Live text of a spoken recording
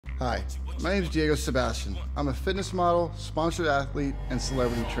Hi, my name is Diego Sebastian. I'm a fitness model, sponsored athlete, and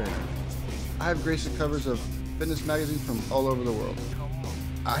celebrity trainer. I have graced the covers of fitness magazines from all over the world.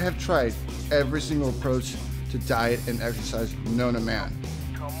 I have tried every single approach to diet and exercise known to man.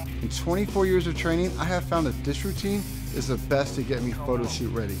 In 24 years of training, I have found that this routine is the best to get me photo shoot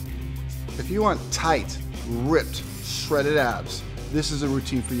ready. If you want tight, ripped, shredded abs, this is a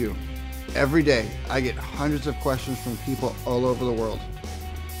routine for you. Every day, I get hundreds of questions from people all over the world.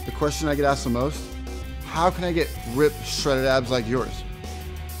 The question I get asked the most, how can I get ripped, shredded abs like yours?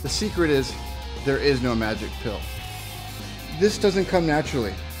 The secret is, there is no magic pill. This doesn't come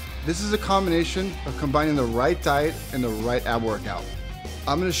naturally. This is a combination of combining the right diet and the right ab workout.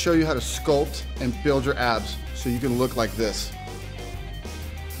 I'm gonna show you how to sculpt and build your abs so you can look like this.